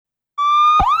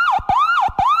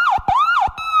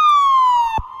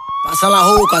pasa la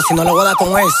juca si no le voy a dar con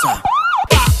esa.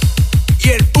 Y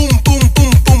el pum pum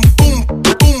pum pum pum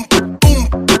pum pum pum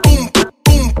pum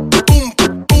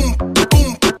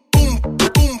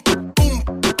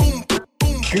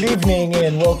pum. Good evening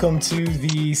and welcome to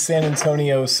the San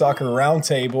Antonio Soccer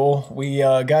Roundtable. We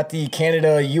got the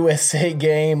Canada-USA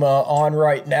game on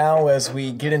right now as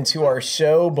we get into our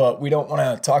show, but we don't want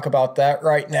to talk about that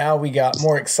right now. We got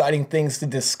more exciting things to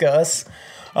discuss,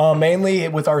 mainly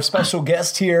with our special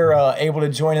guest here able to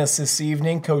join us this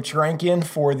evening, Coach Rankin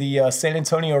for the San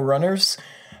Antonio Runners.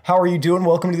 How are you doing?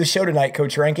 Welcome to the show tonight,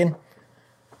 Coach Rankin.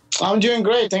 I'm doing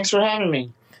great. Thanks for having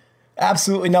me.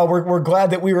 Absolutely. No, we're glad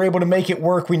that we were able to make it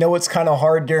work. We know it's kind of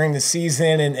hard during the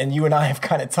season, and you and I have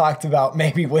kind of talked about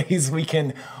maybe ways we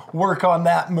can work on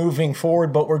that moving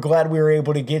forward, but we're glad we were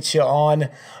able to get you on,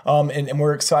 and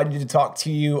we're excited to talk to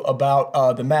you about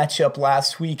the matchup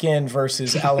last weekend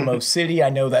versus Alamo City. I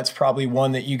know that's probably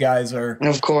one that you guys are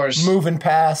of course moving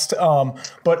past,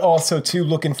 but also, too,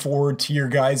 looking forward to your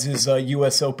guys'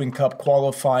 U.S. Open Cup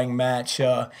qualifying match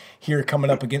here coming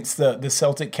up against the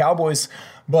Celtic Cowboys.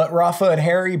 But Rafa and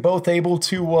Harry both able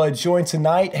to join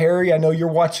tonight. Harry, I know you're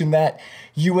watching that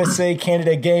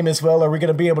USA-Canada game as well. Are we going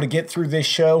to be able to get through this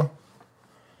show?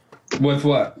 With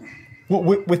what?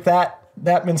 With that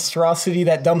monstrosity,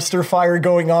 that dumpster fire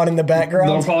going on in the background?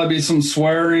 There'll probably be some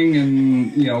swearing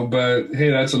and, but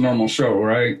hey, that's a normal show,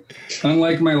 right?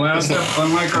 Unlike our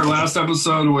last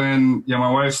episode when,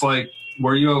 my wife's like,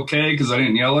 were you okay? Because I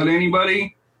didn't yell at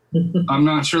anybody. I'm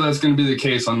not sure that's going to be the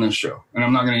case on this show. And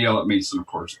I'm not going to yell at Mason, of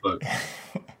course, but.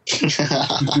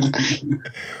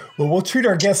 Well, we'll treat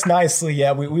our guests nicely.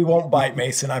 Yeah, we won't bite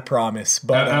Mason, I promise.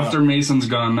 But after Mason's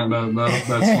gone,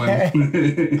 that's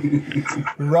when.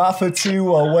 Rafa,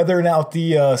 too, weathering out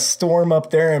the storm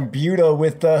up there in Buda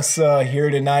with us here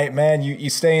tonight, man. You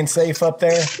staying safe up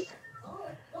there?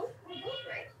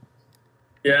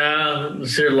 Yeah,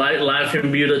 it's here live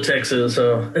in Buda, Texas.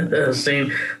 So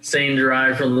staying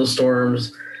dry from the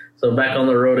storms. So back on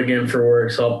the road again for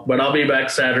work. But I'll be back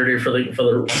Saturday for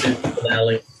the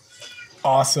finale.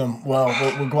 Awesome. Well,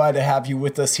 we're glad to have you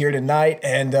with us here tonight,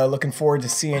 and looking forward to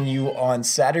seeing you on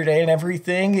Saturday and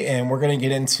everything. And we're going to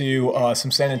get into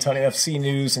some San Antonio FC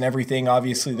news and everything.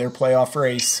 Obviously, their playoff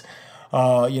race,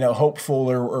 hopeful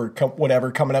or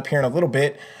whatever coming up here in a little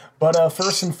bit. But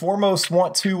first and foremost,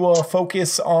 want to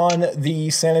focus on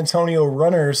the San Antonio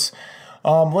Runners.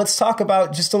 Let's talk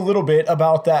about just a little bit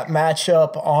about that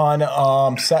matchup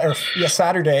on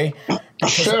Saturday.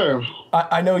 Sure.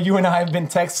 I know you and I have been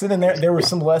texting, and there were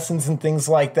some lessons and things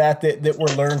like that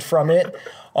were learned from it.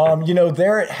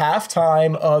 There at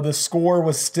halftime, the score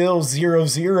was still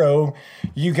 0-0.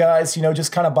 You guys,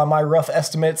 just kind of by my rough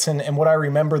estimates and what I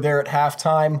remember there at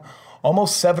halftime,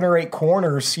 almost 7 or 8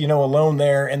 corners, alone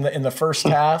there in the first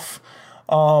half.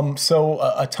 So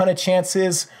a ton of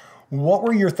chances. What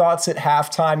were your thoughts at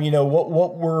halftime?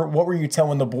 What were you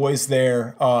telling the boys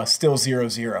there? Still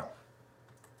 0-0.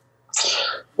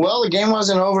 Well, the game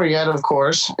wasn't over yet, of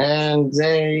course, and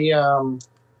they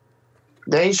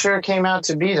sure came out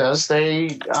to beat us.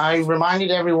 I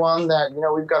reminded everyone that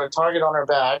we've got a target on our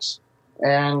backs,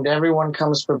 and everyone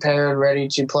comes prepared, ready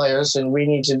to play us, and we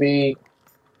need to be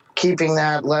keeping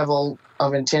that level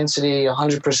of intensity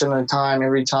 100% of the time,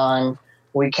 every time.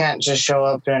 We can't just show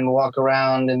up and walk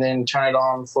around and then turn it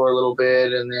on for a little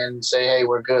bit and then say, hey,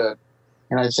 we're good.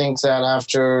 And I think that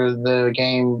after the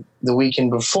game the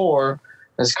weekend before,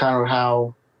 that's kind of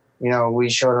how, we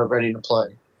showed up ready to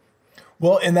play.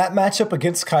 Well, and that matchup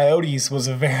against Coyotes was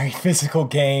a very physical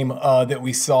game that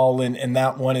we saw in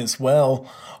that one as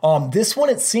well. This one,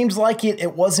 it seems like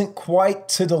it wasn't quite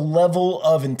to the level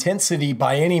of intensity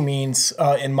by any means,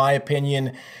 in my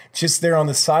opinion, just there on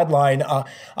the sideline.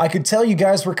 I could tell you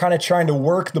guys were kind of trying to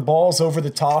work the balls over the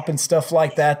top and stuff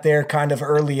like that there kind of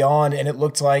early on, and it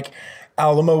looked like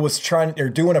Alamo was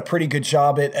doing a pretty good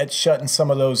job at shutting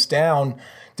some of those down.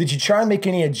 Did you try and make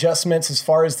any adjustments as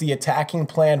far as the attacking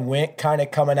plan went, kind of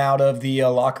coming out of the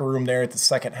locker room there at the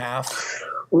second half?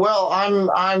 Well,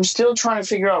 I'm still trying to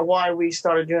figure out why we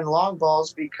started doing long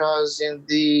balls, because in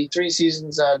the 3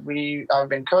 seasons that I've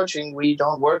been coaching, we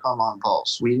don't work on long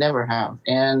balls. We never have.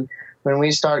 And when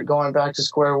we start going back to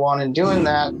square one and doing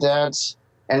that, that's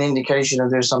an indication that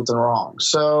there's something wrong.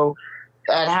 So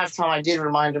at halftime, I did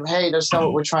remind them, hey, that's not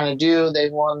what we're trying to do.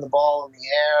 They've won the ball in the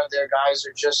air. Their guys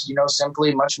are just,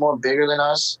 simply much more bigger than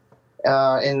us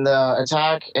in the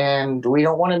attack, and we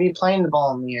don't want to be playing the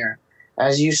ball in the air.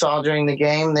 As you saw during the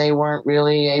game, they weren't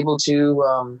really able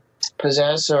to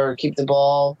possess or keep the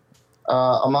ball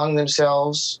among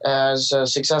themselves as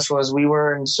successful as we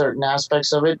were in certain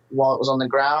aspects of it while it was on the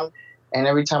ground. And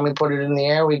every time we put it in the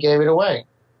air, we gave it away.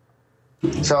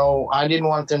 So I didn't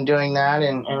want them doing that,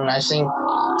 and I think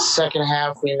second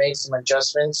half we made some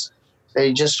adjustments.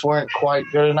 They just weren't quite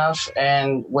good enough,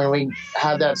 and when we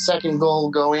had that second goal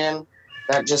go in,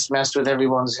 that just messed with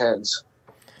everyone's heads.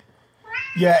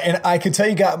 Yeah, and I could tell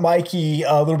you got Mikey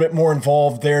a little bit more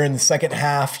involved there in the second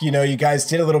half. You know, you guys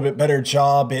did a little bit better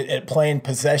job at playing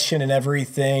possession and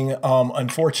everything.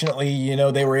 Unfortunately, you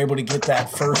know, they were able to get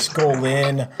that first goal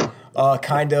in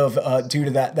due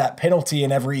to that penalty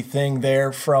and everything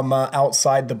there from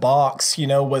outside the box. You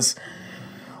know, was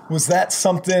that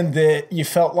something that you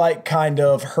felt like kind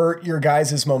of hurt your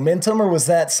guys' momentum, or was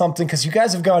that something, because you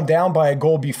guys have gone down by a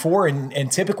goal before,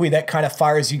 and typically that kind of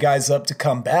fires you guys up to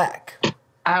come back?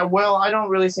 Well, I don't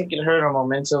really think it hurt our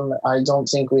momentum. I don't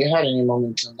think we had any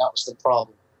momentum. That was the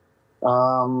problem.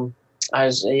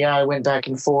 I went back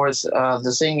and forth.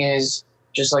 The thing is,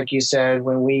 just like you said,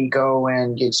 when we go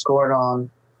and get scored on,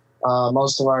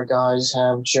 most of our guys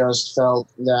have just felt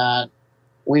that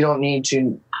we don't need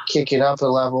to kick it up a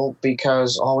level,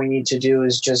 because all we need to do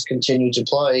is just continue to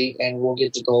play and we'll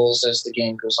get the goals as the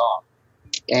game goes on.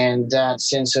 And that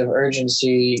sense of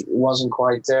urgency wasn't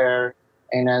quite there.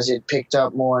 And as it picked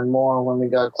up more and more when we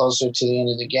got closer to the end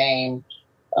of the game,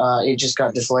 it just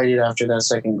got deflated after that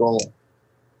second goal.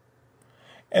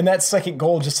 And that second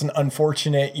goal, just an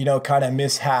unfortunate, you know, kind of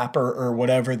mishap or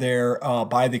whatever there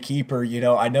by the keeper. You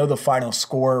know, I know the final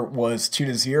score was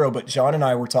 2-0, but John and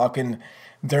I were talking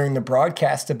during the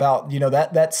broadcast about, you know,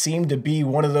 that seemed to be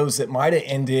one of those that might have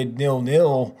ended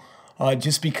 0-0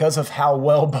 just because of how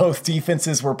well both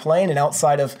defenses were playing, and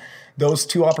outside of those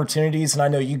two opportunities. And I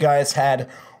know you guys had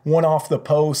one off the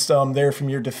post there from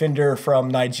your defender from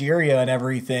Nigeria and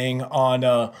everything on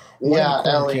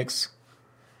corner kicks.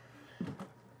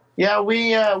 Yeah,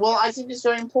 I think it's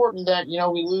very important that, you know,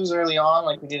 we lose early on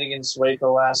like we did against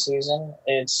Waco last season.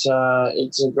 It's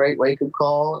a great wake-up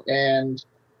call, and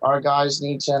our guys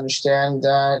need to understand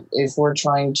that if we're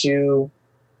trying to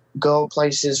go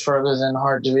places further than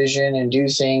Heart Division and do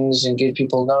things and get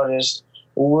people noticed,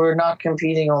 we're not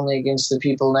competing only against the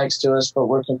people next to us, but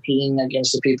we're competing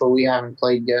against the people we haven't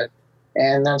played yet.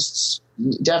 And that's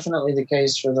definitely the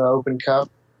case for the Open Cup.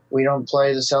 We don't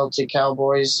play the Celtic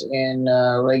Cowboys in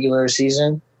regular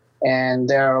season, and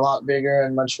they're a lot bigger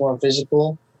and much more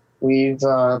physical. We've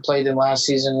played them last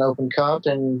season in Open Cup,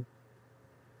 and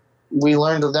we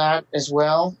learned of that as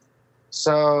well.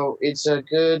 So it's a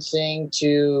good thing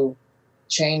to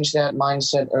change that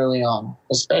mindset early on,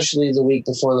 especially the week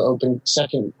before the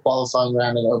second qualifying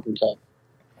round of the Open Cup.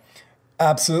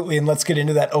 Absolutely, and let's get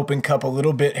into that Open Cup a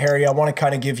little bit, Harry. I want to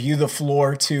kind of give you the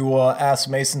floor to ask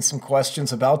Mason some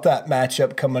questions about that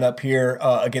matchup coming up here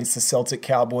against the Celtic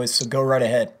Cowboys, so go right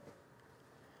ahead.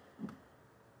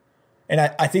 And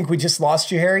I think we just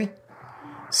lost you, Harry.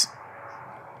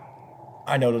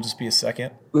 I know it'll just be a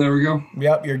second. There we go.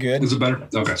 Yep, you're good. Is it better?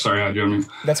 Okay, sorry. I do.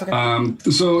 That's okay. To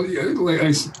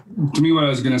me, what I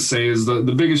was going to say is the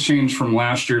biggest change from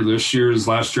last year, this year, is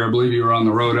last year I believe you were on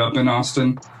the road up in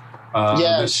Austin.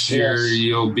 This year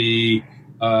you'll be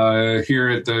here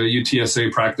at the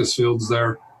UTSA practice fields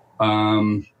there.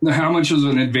 How much of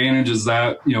an advantage is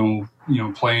that, you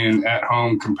know, playing at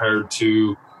home compared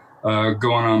to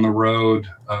going on the road,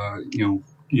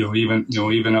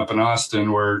 even up in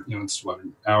Austin where, you know, it's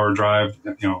an hour drive,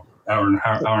 hour and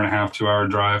a half, 2 hour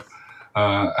drive.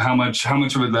 How much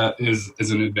of that is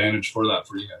an advantage for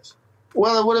you guys?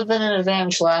 Well, it would have been an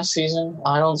advantage last season.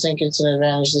 I don't think it's an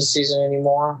advantage this season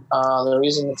anymore. The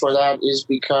reason for that is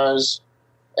because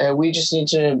we just need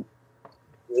to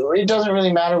 – it doesn't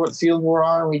really matter what field we're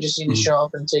on. We just need to show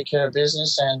up and take care of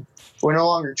business. And we're no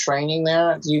longer training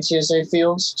there at the UTSA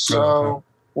fields, so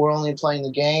we're only playing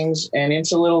the games. And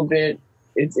it's a little bit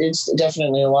 – it's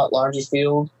definitely a lot larger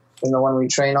field than the one we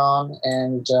train on.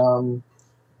 And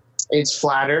it's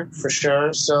flatter for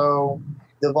sure. So –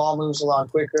 the ball moves a lot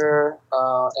quicker,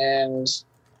 and,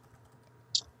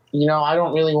 you know, I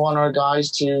don't really want our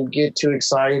guys to get too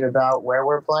excited about where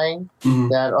we're playing,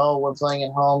 that, we're playing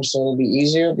at home, so it'll be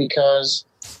easier because,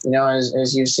 you know,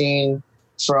 as you've seen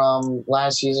from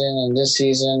last season and this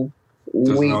season,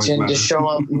 we tend to show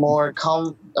up more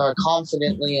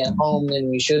confidently at home than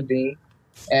we should be,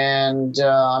 and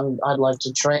I'd like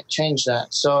to change that.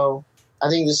 So I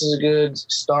think this is a good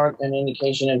start and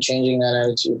indication of changing that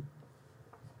attitude.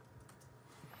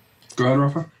 Go ahead,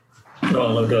 Rafa.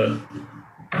 No, go ahead.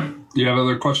 Do you have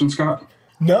other questions, Scott?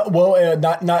 No, well,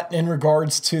 not in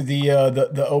regards to the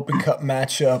Open Cup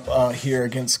matchup here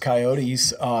against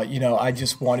Coyotes. I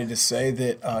just wanted to say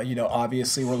that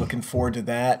obviously we're looking forward to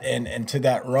that and to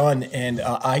that run. And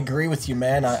I agree with you,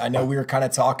 man. I know we were kind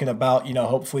of talking about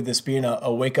hopefully this being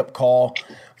a wake up call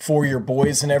for your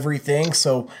boys and everything.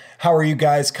 So how are you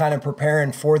guys kind of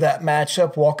preparing for that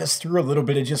matchup? Walk us through a little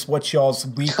bit of just what y'all's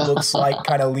week looks like,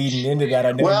 kind of leading into that.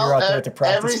 I know you're out there at the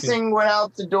practice everything field. went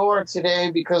out the door today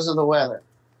because of the weather.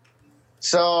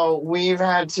 So we've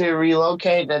had to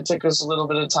relocate. That took us a little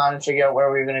bit of time to figure out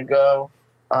where we were going to go.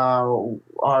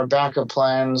 Our backup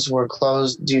plans were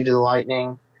closed due to the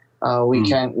lightning. We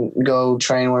can't go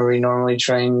train where we normally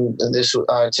train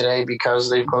today because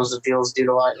they've closed the fields due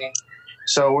to lightning.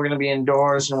 So we're going to be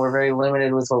indoors, and we're very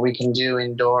limited with what we can do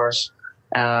indoors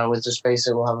with the space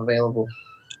that we'll have available.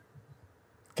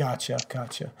 Gotcha.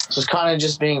 So it's kind of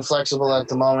just being flexible at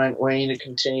the moment. We need to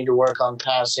continue to work on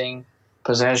passing,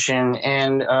 possession,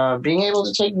 and being able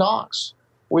to take knocks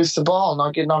with the ball,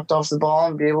 not get knocked off the ball,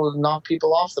 and be able to knock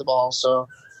people off the ball. So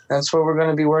that's what we're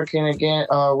going to be working again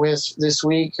with this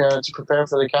week to prepare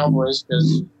for the Cowboys,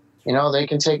 because they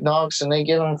can take knocks and they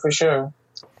give them for sure.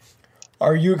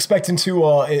 Are you expecting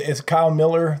to is Kyle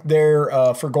Miller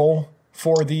there for goal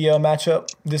for the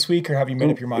matchup this week, or have you made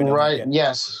up your mind on that yet?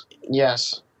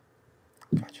 Yes.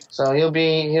 Gotcha. So he'll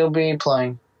be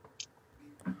playing.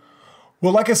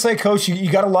 Well, like I say, Coach,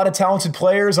 you got a lot of talented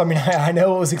players. I mean, I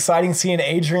know it was exciting seeing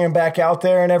Adrian back out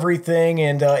there and everything,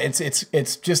 and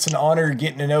it's just an honor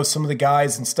getting to know some of the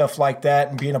guys and stuff like that,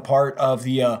 and being a part of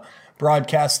the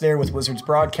broadcast there with Wizards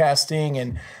Broadcasting.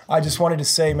 And I just wanted to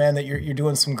say, man, that you're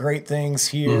doing some great things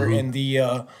here in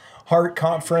the Hart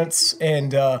Conference.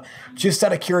 And just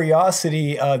out of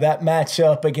curiosity, that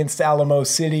matchup against Alamo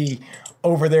City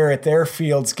over there at their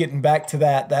fields, getting back to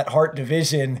that Hart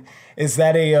division, is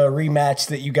that a rematch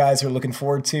that you guys are looking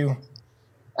forward to?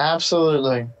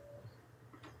 Absolutely.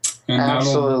 And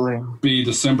Absolutely. That'll be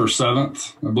December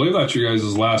 7th. I believe that's your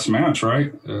guys' last match,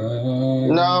 right?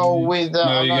 No, you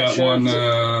got one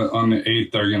on the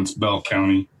 8th there against Bell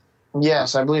County.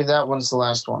 Yes, I believe that one's the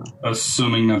last one.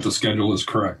 Assuming that the schedule is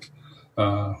correct.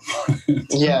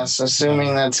 Yes,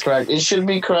 assuming that's correct. It should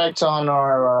be correct on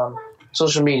our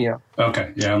social media.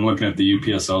 Okay, yeah, I'm looking at the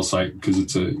UPSL site because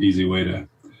it's an easy way to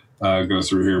go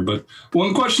through here. But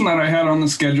one question that I had on the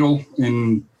schedule,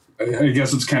 and I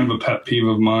guess it's kind of a pet peeve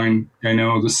of mine. I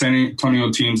know the San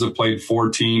Antonio teams have played 4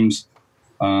 teams.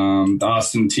 The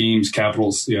Austin teams,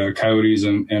 Capitals, Coyotes,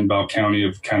 and Bell County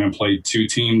have kind of played 2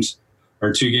 games.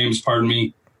 With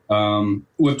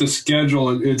the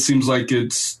schedule, it seems like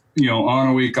it's on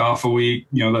a week, off a week.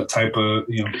 That type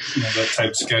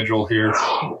of schedule here.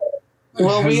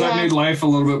 Well, has that made life a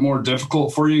little bit more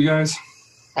difficult for you guys?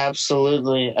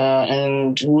 Absolutely.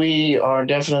 And we are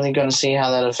definitely going to see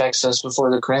how that affects us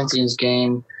before the Corinthians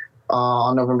game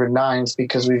on November 9th,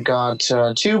 because we've got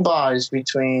 2 buys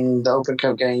between the Open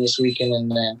Cup game this weekend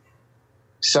and then.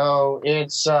 So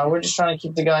it's we're just trying to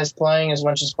keep the guys playing as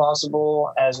much as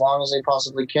possible, as long as they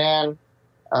possibly can.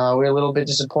 We're a little bit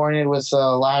disappointed with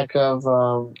the lack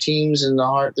of teams in the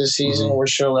Hart this season. We're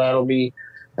sure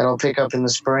that'll pick up in the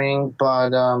spring.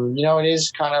 But, it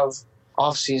is kind of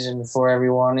off-season for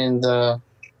everyone in the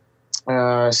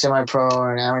semi-pro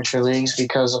and amateur leagues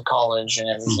because of college and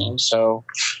everything. So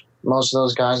most of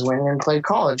those guys went and played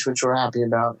college, which we're happy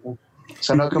about.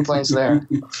 So no complaints there.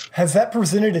 Has that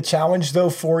presented a challenge, though,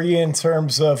 for you in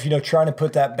terms of, trying to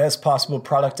put that best possible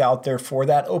product out there for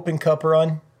that Open Cup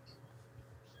run?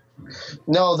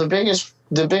 No, the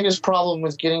biggest problem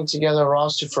with getting together a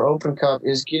roster for Open Cup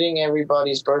is getting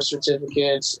everybody's birth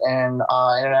certificates and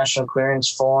international clearance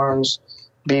forms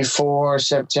before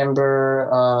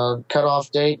September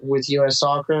cutoff date with U.S.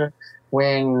 Soccer,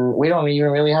 when we don't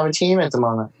even really have a team at the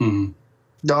moment.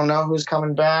 Don't know who's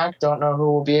coming back. Don't know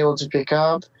who will be able to pick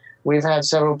up. We've had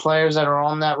several players that are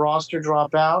on that roster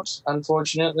drop out,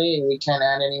 unfortunately, and we can't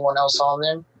add anyone else on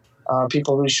them.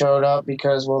 People who showed up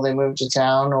because, they moved to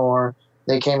town, or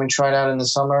they came and tried out in the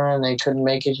summer and they couldn't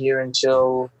make it here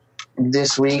until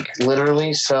this week,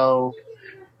 literally. So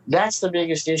that's the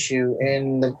biggest issue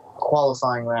in the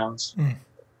qualifying rounds.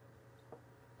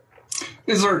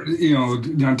 Is there,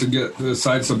 not to get the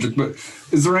side subject, but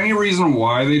is there any reason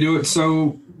why they do it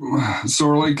so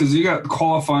early? Because you got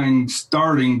qualifying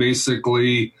starting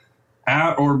basically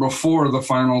at or before the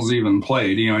finals even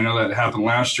played. I know that happened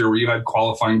last year where you had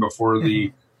qualifying before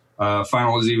the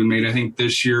final was even made. I think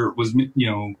this year it was,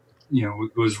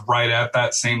 it was right at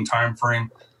that same time frame.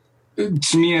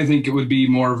 To me, I think it would be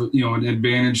more of, an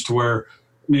advantage to where,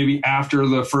 maybe after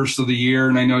the first of the year,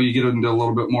 and I know you get into a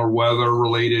little bit more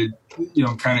weather-related,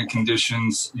 kind of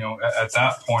conditions, at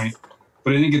that point.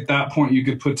 But I think at that point you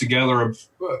could put together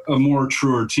a more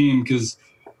truer team because,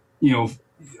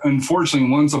 unfortunately,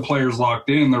 once a player's locked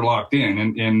in, they're locked in,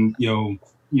 and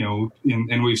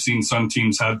we've seen some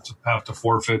teams have to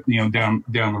forfeit, down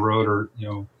the road or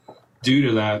due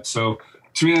to that. So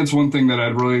to me, that's one thing that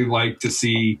I'd really like to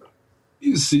see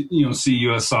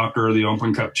U.S. Soccer or the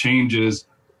Open Cup changes.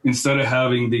 Instead of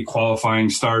having the qualifying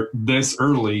start this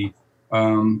early,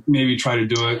 maybe try to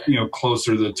do it,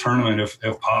 closer to the tournament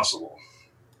if possible.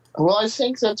 Well, I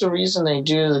think that the reason they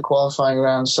do the qualifying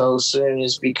round so soon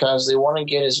is because they want to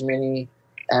get as many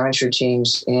amateur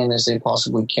teams in as they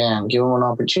possibly can, give them an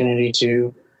opportunity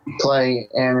to play.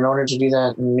 And in order to do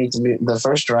that and meet the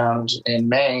first round in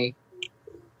May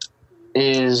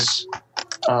is,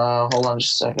 hold on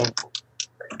just a second,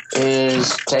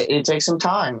 it takes some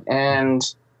time. And,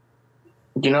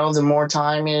 the more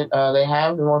time they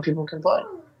have, the more people can play.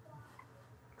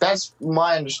 That's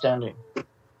my understanding.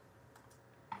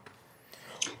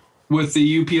 With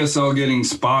the UPSL getting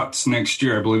spots next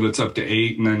year, I believe it's up to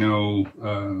 8, and I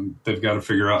know they've got to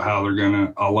figure out how they're going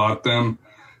to allot them.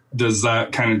 Does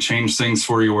that kind of change things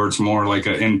for you, where it's more like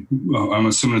I'm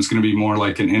assuming it's going to be more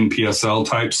like an NPSL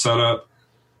type setup,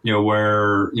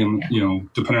 where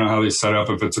depending on how they set up,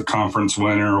 if it's a conference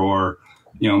winner or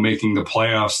making the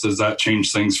playoffs, does that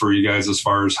change things for you guys as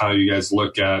far as how you guys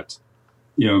look at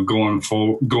going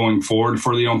forward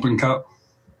for the Open Cup?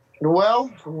 Well,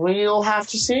 we'll have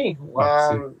to see.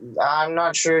 I'm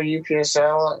not sure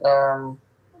UPSL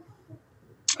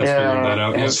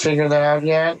has figured that out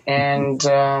yet. And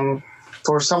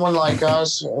for someone like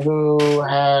us who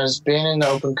has been in the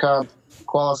Open Cup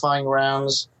qualifying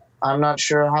rounds, I'm not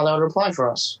sure how that would apply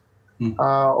for us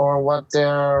or what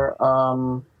their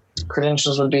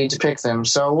credentials would be to pick them.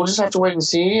 So we'll just have to wait and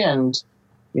see and,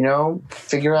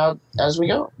 figure out as we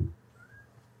go.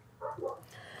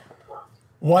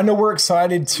 Well, I know we're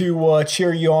excited to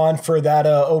cheer you on for that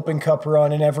Open Cup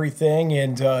run and everything.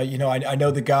 And, I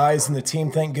know the guys and the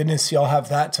team, thank goodness y'all have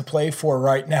that to play for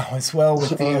right now as well with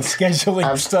the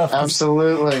scheduling stuff.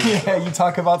 Absolutely. Yeah, you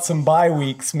talk about some bye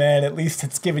weeks, man. At least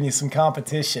it's giving you some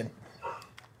competition.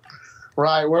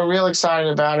 Right. We're real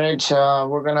excited about it.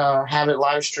 We're going to have it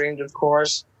live streamed, of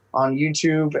course, on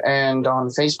YouTube and on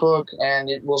Facebook. And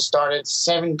it will start at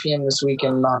 7 p.m. this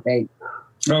weekend, not 8.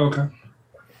 Oh, okay.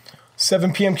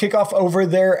 7 p.m. kickoff over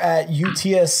there at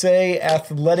UTSA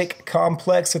Athletic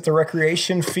Complex at the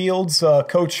Recreation Fields.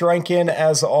 Coach Rankin,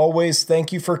 as always,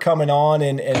 thank you for coming on.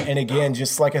 And again,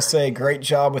 just like I say, great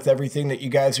job with everything that you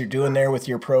guys are doing there with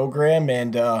your program.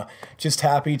 And just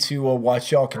happy to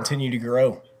watch y'all continue to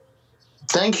grow.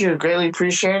 Thank you. Greatly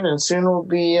appreciate it. And soon we'll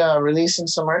be releasing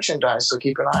some merchandise, so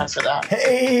keep an eye out for that.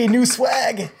 Hey, new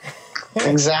swag.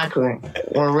 Exactly.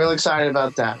 We're real excited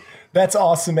about that. That's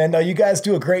awesome, man. You guys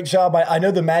do a great job. I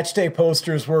know the match day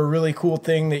posters were a really cool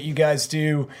thing that you guys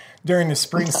do during the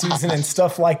spring season and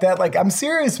stuff like that. Like, I'm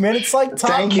serious, man. It's like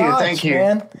top notch, thank you.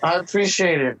 Man. I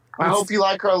appreciate it. I hope you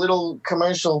like our little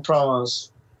commercial promos.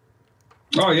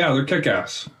 Oh, yeah, they're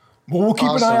kick-ass. Well, we'll keep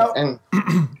an eye out.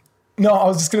 No, I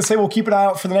was just going to say we'll keep an eye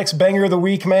out for the next banger of the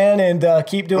week, man, and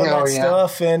keep doing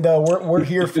stuff. And we're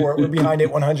here for it. We're behind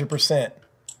it 100%.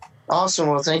 Awesome.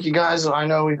 Well, thank you, guys. I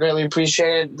know we greatly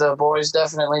appreciate it. The boys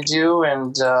definitely do,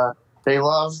 and they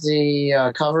love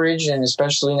the coverage, and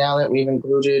especially now that we've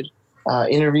included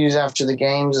interviews after the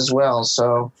games as well.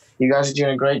 So you guys are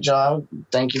doing a great job.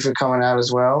 Thank you for coming out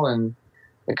as well, and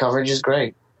the coverage is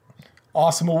great.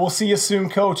 Awesome. Well, we'll see you soon,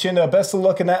 Coach, and best of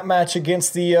luck in that match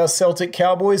against the Celtic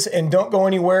Cowboys. And don't go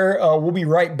anywhere. We'll be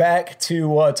right back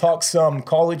to talk some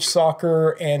college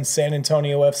soccer and San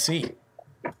Antonio FC.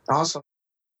 Awesome.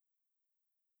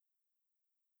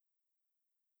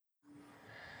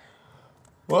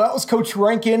 Well, that was Coach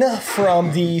Rankin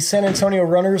from the San Antonio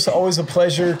Runners. Always a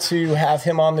pleasure to have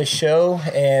him on the show.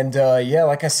 And,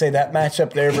 like I say, that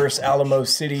matchup there versus Alamo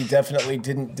City definitely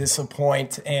didn't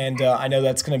disappoint. And I know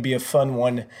that's going to be a fun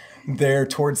one there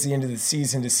towards the end of the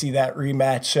season to see that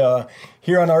rematch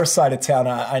here on our side of town.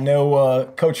 I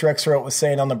know Coach Rexroth was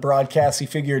saying on the broadcast he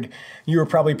figured you were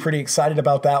probably pretty excited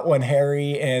about that one,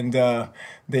 Harry, and that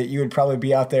you would probably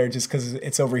be out there just because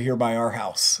it's over here by our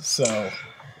house. So...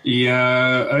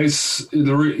 Yeah, I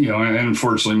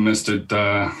unfortunately missed it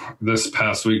this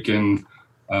past weekend.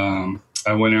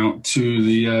 I went out to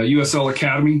the USL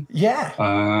Academy. Yeah.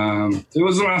 It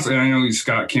was an awesome, I know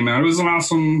Scott came out. It was an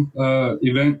awesome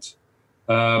event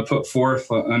put forth.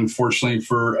 Unfortunately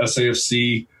for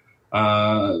SAFC,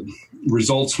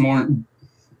 results weren't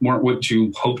what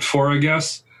you hoped for, I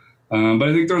guess. But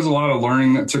I think there was a lot of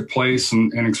learning that took place,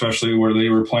 and especially where they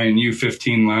were playing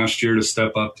U15 last year to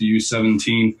step up to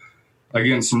U17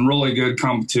 against some really good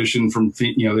competition from,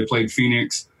 they played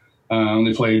Phoenix.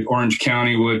 They played Orange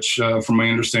County, which, from my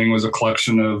understanding, was a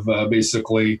collection of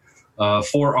basically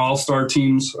 4 all-star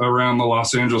teams around the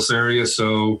Los Angeles area.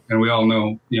 So, and we all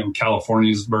know,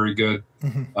 California is very good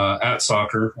at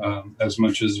soccer, as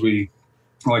much as we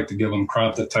like to give them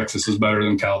crap that Texas is better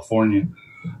than California.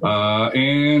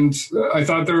 And I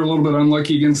thought they were a little bit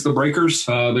unlucky against the Breakers.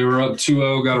 They were up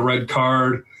 2-0, got a red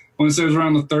card. I want to say it was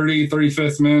around the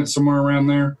 35th minute, somewhere around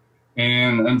there.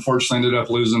 And unfortunately ended up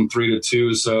losing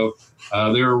 3-2. So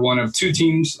they were one of 2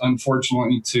 teams,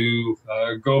 unfortunately, to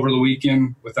go over the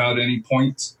weekend without any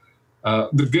points.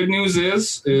 The good news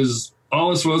is all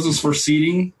this was for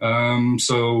seeding.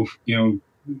 So,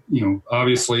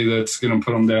 obviously that's going to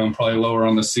put them down probably lower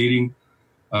on the seeding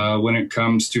when it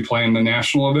comes to playing the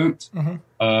national event.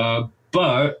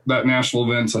 But that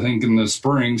national event's, I think, in the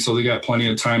spring, so they got plenty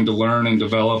of time to learn and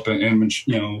develop and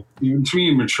to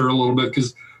me, mature a little bit,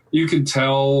 because you could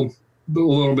tell a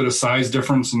little bit of size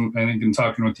difference. And I think in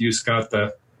talking with you, Scott,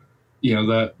 that,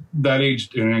 that age,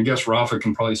 and I guess Rafa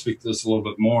can probably speak to this a little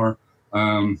bit more,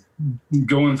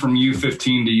 going from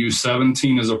U15 to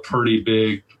U17 is a pretty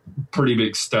big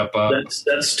step up.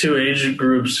 That's 2 age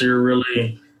groups. You're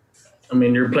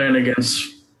playing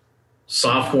against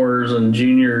sophomores and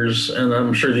juniors, and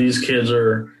I'm sure these kids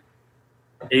are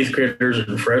 8th graders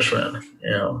and freshmen,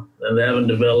 and they haven't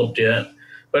developed yet.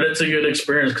 But it's a good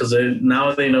experience because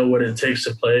now they know what it takes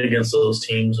to play against those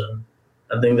teams, and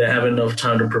I think they have enough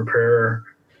time to prepare.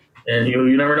 And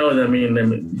you never know. I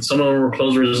mean, some of them were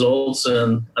close results,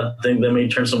 and I think they may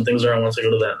turn some things around once they go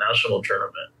to that national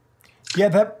tournament. Yeah,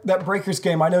 that Breakers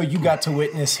game, I know you got to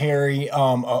witness, Harry,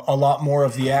 a lot more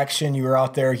of the action. You were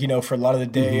out there, for a lot of the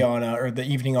day on or the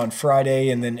evening on Friday,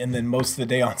 and then most of the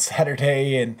day on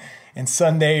Saturday and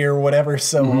Sunday or whatever.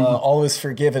 So all is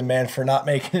forgiven, man, for not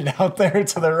making it out there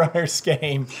to the Runners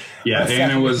game. Yeah,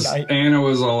 Anna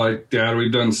was all like, "Dad,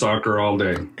 we've done soccer all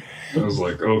day." I was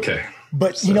like, okay.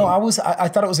 But, I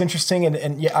thought it was interesting,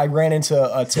 and I ran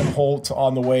into Tim Holt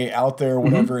on the way out there or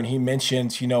whatever, and he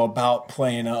mentioned, about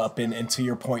playing up, and to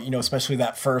your point, especially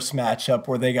that first matchup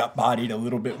where they got bodied a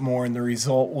little bit more, and the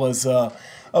result was a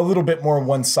little bit more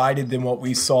one-sided than what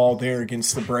we saw there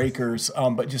against the Breakers,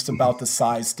 but just about the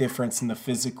size difference and the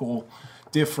physical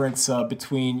difference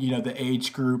between, the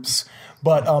age groups.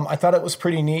 But I thought it was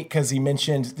pretty neat because he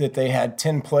mentioned that they had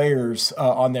 10 players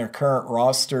on their current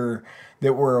roster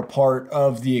that were a part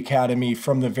of the academy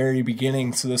from the very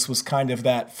beginning. So this was kind of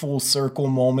that full circle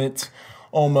moment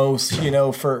almost,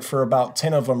 for about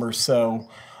 10 of them or so.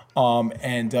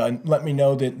 And let me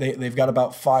know that they've got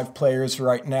about 5 players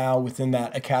right now within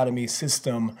that academy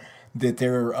system that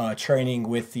they're training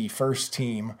with the first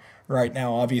team right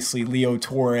now. Obviously, Leo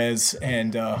Torres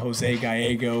and Jose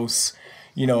Gallegos,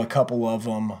 a couple of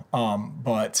them.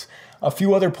 But a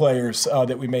few other players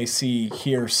that we may see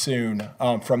here soon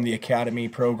from the academy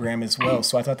program as well.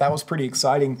 So I thought that was pretty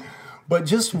exciting. But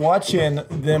just watching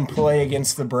them play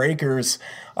against the Breakers,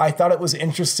 I thought it was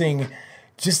interesting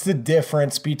just the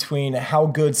difference between how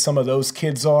good some of those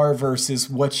kids are versus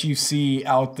what you see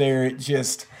out there at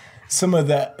just some of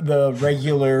the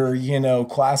regular,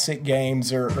 classic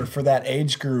games or for that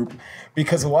age group.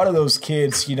 Because a lot of those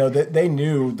kids, they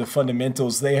knew the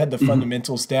fundamentals. They had the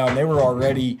fundamentals down. They were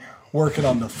already working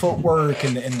on the footwork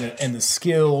and the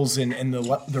skills and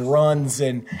the runs,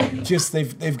 and just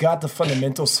they've got the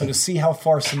fundamentals. So to see how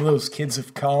far some of those kids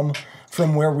have come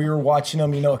from where we were watching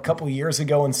them, a couple of years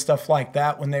ago and stuff like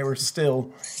that when they were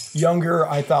still younger,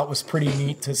 I thought was pretty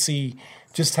neat to see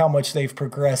just how much they've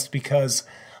progressed, because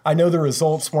I know the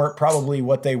results weren't probably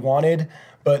what they wanted,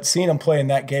 but seeing them play in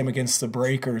that game against the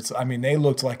Breakers, they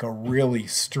looked like a really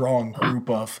strong group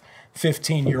of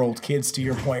 15-year-old kids, to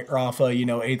your point, Rafa,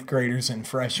 8th graders and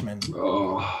freshmen.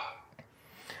 Oh.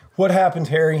 What happened,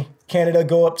 Harry? Canada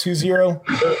go up 2-0?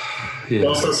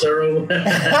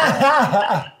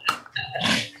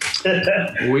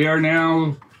 We are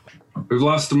now, we've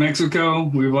lost to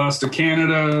Mexico, we've lost to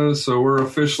Canada, so we're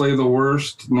officially the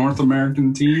worst North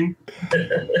American team.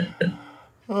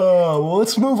 Well,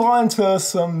 let's move on to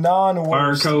some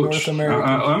non-worst North American.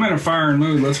 I'm in a firing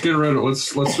mood. Let's get rid of it.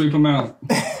 Let's sweep them out.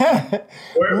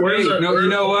 You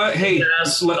know what? Hey,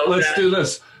 let's do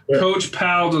this. Coach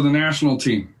Powell to the national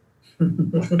team. I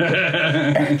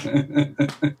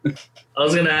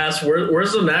was going to ask,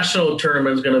 where's the national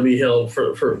tournament going to be held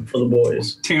for the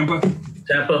boys? Tampa.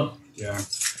 Yeah.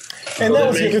 And that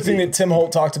was the other thing that Tim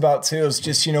Holt talked about too, is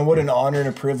just, what an honor and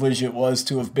a privilege it was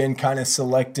to have been kind of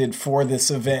selected for this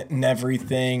event and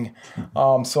everything.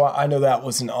 So I know that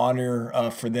was an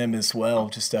honor for them as well,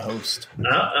 just to host.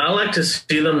 I like to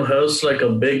see them host like a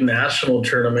big national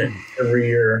tournament every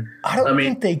year. I don't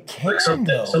think they can, like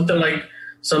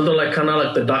something like kind of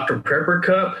like the Dr. Pepper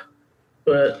Cup,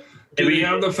 but do we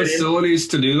have the facilities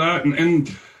to do that? And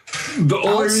the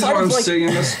only reason I'm saying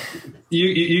this,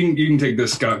 you can take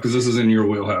this, Scott, because this is in your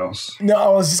wheelhouse. No, I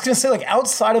was just going to say, like,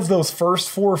 outside of those first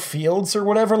 4 fields or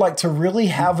whatever, like, to really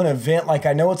have an event, like,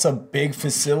 I know it's a big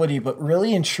facility, but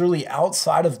really and truly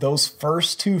outside of those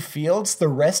first 2 fields, the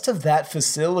rest of that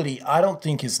facility, I don't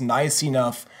think is nice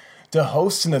enough to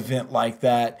host an event like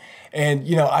that. And,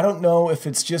 I don't know if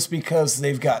it's just because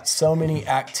they've got so many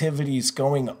activities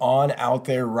going on out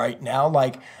there right now.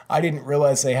 Like, I didn't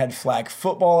realize they had flag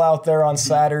football out there on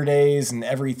Saturdays and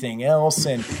everything else.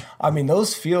 And, I mean,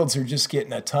 those fields are just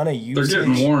getting a ton of usage. They're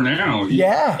getting worn out.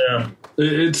 Yeah.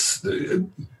 Because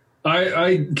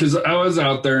I was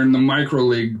out there in the micro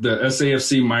league, the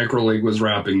SAFC micro league was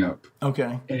wrapping up.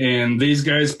 Okay. And these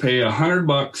guys pay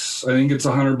 $100. I think it's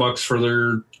 $100 for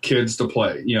their kids to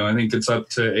play. I think it's up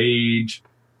to age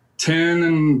 10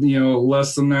 and,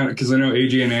 less than that. Cause I know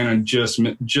AJ and Anna just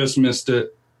missed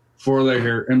it before they're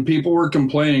here. And people were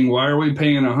complaining, why are we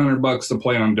paying $100 to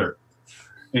play on dirt?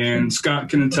 And Scott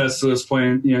can attest to this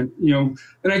playing, and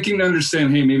I can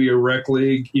understand, hey, maybe a rec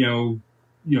league, you're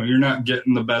not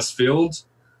getting the best fields.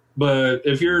 But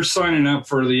if you're signing up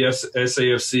for the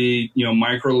SAFC,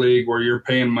 micro league where you're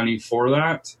paying money for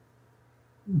that,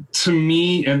 to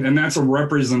me, and that's a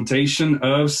representation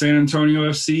of San Antonio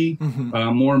FC,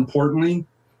 more importantly,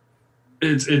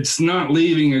 it's not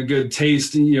leaving a good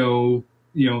taste, in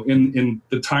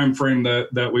the time frame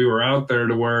that we were out there,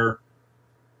 to where,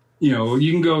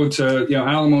 you can go to,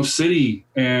 Alamo City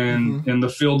and the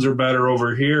fields are better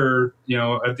over here,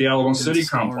 at the Alamo City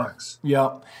complex.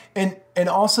 Yeah. And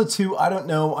also too, I don't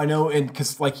know, I know, and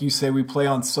because like you say, we play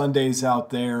on Sundays out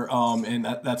there, and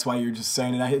that's why you're just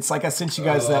saying it. It's like I sent you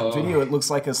guys that video. It looks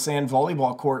like a sand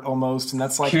volleyball court almost, and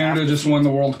that's like Canada just won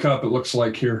the World Cup. It looks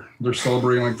like here they're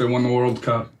celebrating like they won the World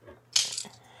Cup.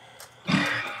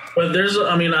 But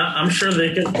I'm sure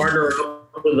they can partner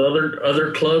up with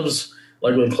other clubs,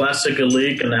 like with Classic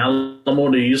Elite and Alamo,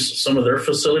 to use some of their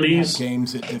facilities.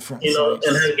 Games at different sites.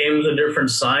 And have games at different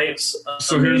sites.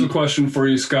 So here's a question for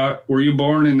you, Scott. Were you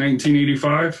born in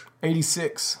 1985?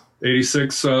 86.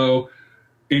 86. So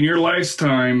in your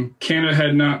lifetime, Canada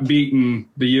had not beaten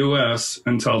the U.S.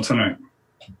 until tonight.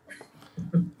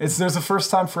 There's a first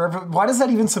time for everyone. Why does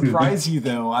that even surprise you,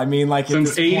 though? I mean, like,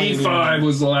 since 85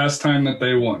 was the last time that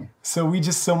they won. So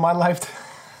my lifetime.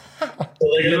 So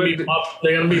they're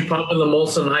gonna be pumping the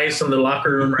Molson Ice in the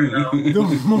locker room right now.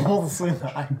 The Molson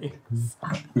Ice.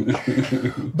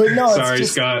 But no, sorry, it's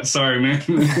just, Scott. Sorry, man.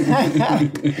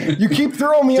 You keep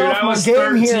throwing me off my game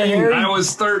 13. here, Harry. I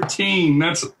was 13.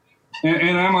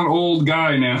 And I'm an old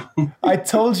guy now. I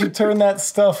told you turn that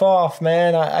stuff off,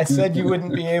 man. I said you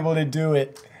wouldn't be able to do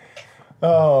it.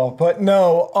 Oh, but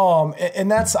no, and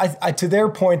that's I to their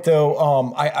point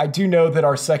though. I do know that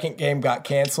our second game got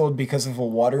canceled because of a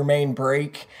water main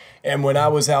break, and when I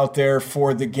was out there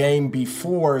for the game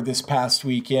before this past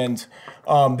weekend,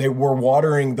 they were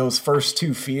watering those first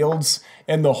 2 fields,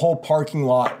 and the whole parking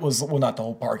lot was, well, not the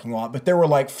whole parking lot, but there were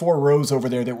like 4 rows over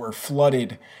there that were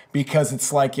flooded because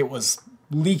it's like it was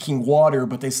leaking water,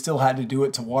 but they still had to do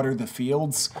it to water the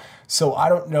fields. So I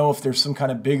don't know if there's some kind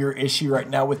of bigger issue right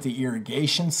now with the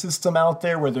irrigation system out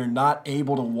there where they're not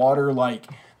able to water like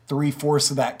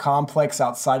 3/4 of that complex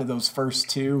outside of those first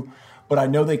 2. But I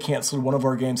know they canceled one of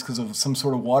our games because of some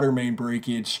sort of water main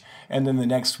breakage. And then the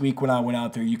next week when I went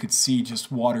out there, you could see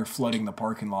just water flooding the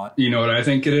parking lot. You know what I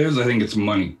think it is? I think it's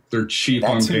money. They're cheap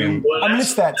on paying. Well, I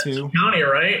missed that too. The county,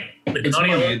 right? The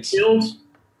county owns fields.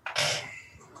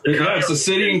 Yeah, it's the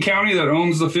city and county that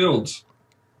owns the fields.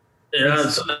 Yeah,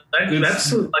 that's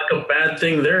like a bad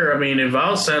thing there. I mean, if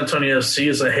I was San Antonio FC,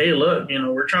 it's like, hey, look,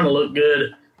 we're trying to look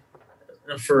good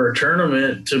for a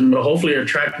tournament to hopefully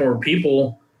attract more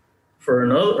people for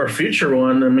another or future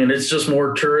one. I mean, it's just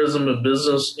more tourism and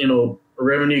business,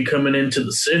 revenue coming into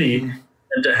the city,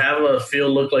 and to have a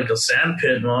field look like a sand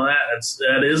pit and all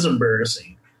that is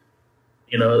embarrassing.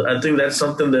 I think that's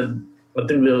something that I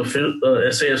think the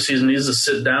SAFC needs to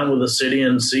sit down with the city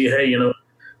and see, hey,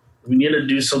 we need to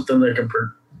do something that can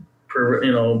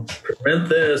prevent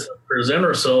this, present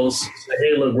ourselves, say,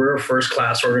 hey, look, we're a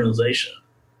first-class organization.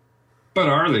 But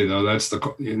are they, though? That's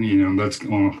that's,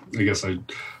 well, I guess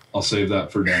I'll save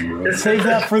that for down the road. Save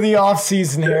that for the off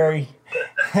season, Harry.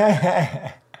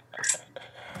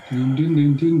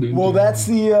 Well, that's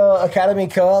the Academy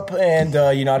Cup, and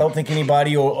I don't think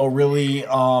anybody will really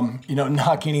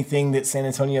knock anything that San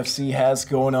Antonio FC has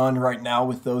going on right now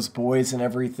with those boys and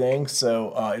everything.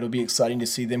 So it'll be exciting to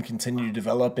see them continue to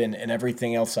develop and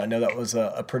everything else. I know that was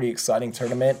a pretty exciting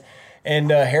tournament,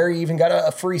 and Harry even got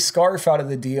a free scarf out of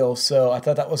the deal. So I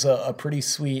thought that was a pretty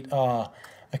sweet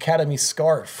Academy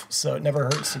scarf, so it never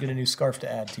hurts to get a new scarf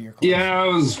to add to your collection.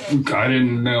 Yeah, I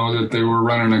didn't know that they were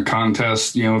running a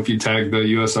contest, if you tag the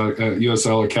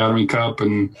USL Academy Cup,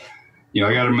 and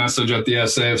I got a message at the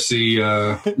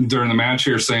SAFC during the match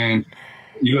here saying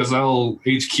USL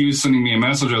HQ sending me a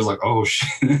message. I was like, oh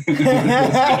shit.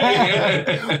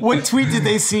 What tweet did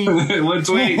they see? What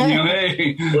tweet?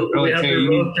 Hey, we have to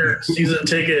book your season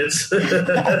tickets.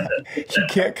 You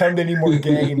can't come to any more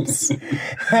games.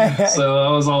 So I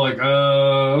was all like,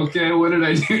 okay, what did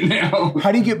I do now?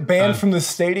 How do you get banned from the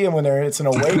stadium when it's an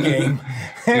away game?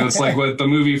 It's like with the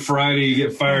movie Friday, you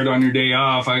get fired on your day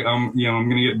off. I'm going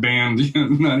to get banned,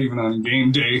 not even on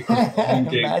game day.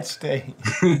 Match day.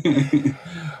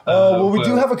 Well, we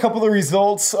do have a couple of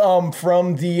results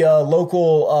from the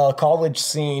local college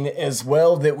scene as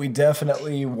well that we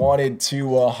definitely wanted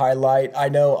to highlight. I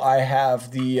know I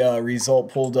have the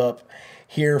result pulled up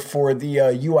here for the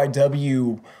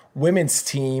UIW women's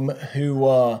team who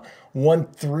won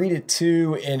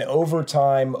 3-2 in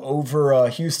overtime over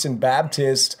Houston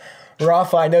Baptist.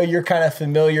 Rafa, I know you're kind of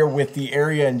familiar with the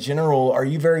area in general. Are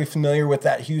you very familiar with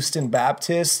that Houston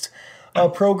Baptist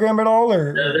program at all?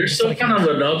 Or yeah, they're still kind of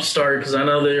an upstart because I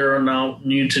know they are now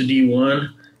new to D1,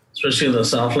 especially in the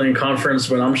Southland Conference,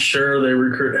 but I'm sure they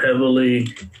recruit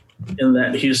heavily in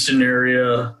that Houston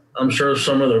area. I'm sure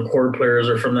some of their core players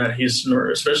are from that Houston,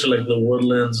 or especially like the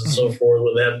Woodlands and so forth,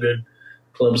 where they have good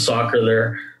club soccer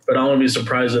there. But I wouldn't be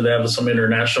surprised if they have some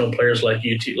international players like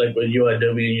like what UIW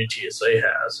and UTSA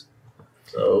has.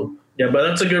 So, yeah, but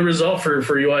that's a good result for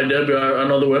UIW. I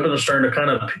know the women are starting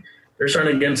to they're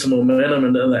starting to gain some momentum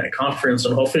in that conference,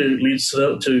 and hopefully it leads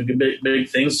to big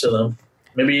things to them.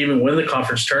 Maybe even win the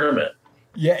conference tournament.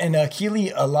 Yeah, and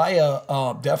Keely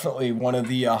Alaya, definitely one of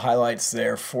the highlights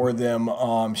there for them.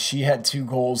 She had 2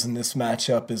 goals in this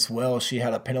matchup as well. She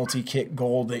had a penalty kick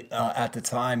goal that at the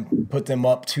time put them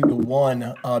up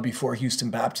 2-1 before Houston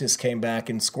Baptist came back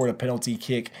and scored a penalty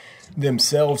kick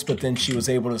themselves. But then she was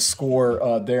able to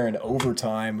score there in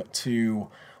overtime to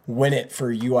win it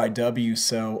for UIW.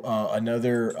 So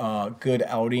another good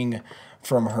outing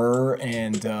from her,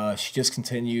 and she just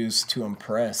continues to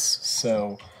impress.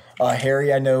 So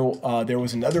Harry, I know there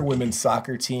was another women's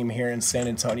soccer team here in San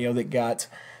Antonio that got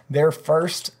their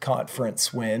first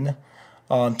conference win.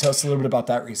 Tell us a little bit about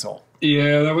that result.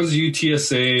 Yeah, that was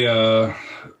UTSA.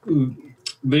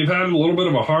 They've had a little bit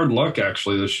of a hard luck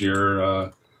actually this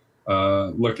year.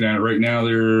 Looking at it right now,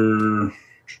 they're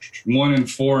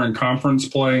 1-4 in conference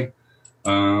play.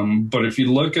 But if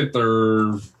you look at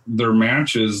their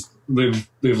matches, they've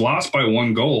lost by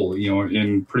 1 goal.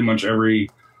 In pretty much every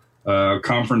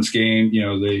conference game.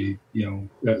 They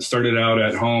started out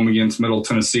at home against Middle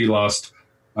Tennessee, lost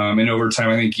in overtime.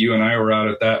 I think you and I were out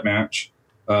at that match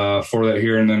for that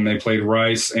here, and then they played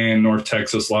Rice and North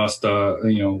Texas, lost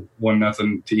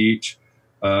 1-0 to each.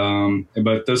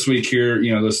 But this week here,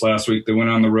 this last week, they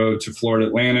went on the road to Florida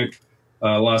Atlantic,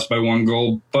 lost by 1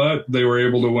 goal, but they were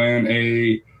able to win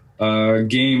a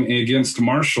game against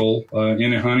Marshall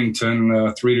in Huntington,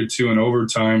 3-2 in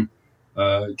overtime.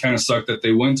 It kind of sucked that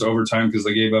they went to overtime because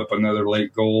they gave up another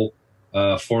late goal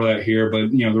for that here.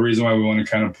 But, the reason why we want to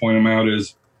kind of point them out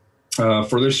is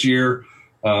for this year,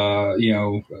 October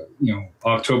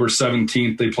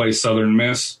 17th, they play Southern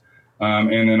Miss.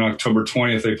 And then October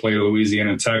 20th, they play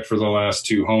Louisiana Tech for the last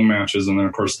 2 home matches. And then,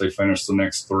 of course, they finish the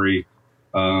next 3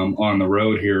 on the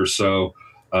road here. So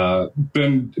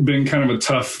been kind of a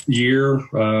tough year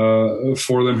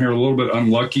for them here, a little bit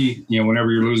unlucky. Whenever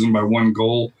you're losing by 1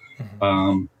 goal,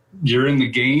 you're in the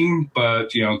game,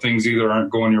 but things either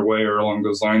aren't going your way or along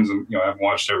those lines. And I haven't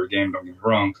watched every game, don't get me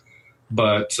wrong,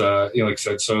 but like I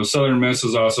said, so Southern Miss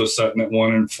is also sitting at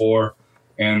 1-4,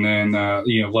 and then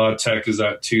La Tech is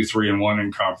at 2-3-1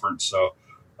 in conference. So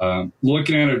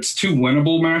looking at it, it's 2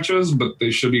 winnable matches, but they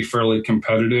should be fairly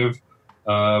competitive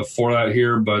for that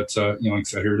here. But like I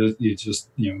said, here it's just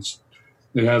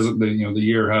it hasn't the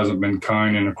year hasn't been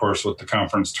kind, and of course with the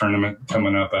conference tournament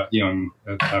coming up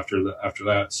after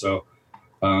that. So,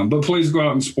 but please go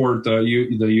out and support the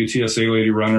UTSA Lady Runners.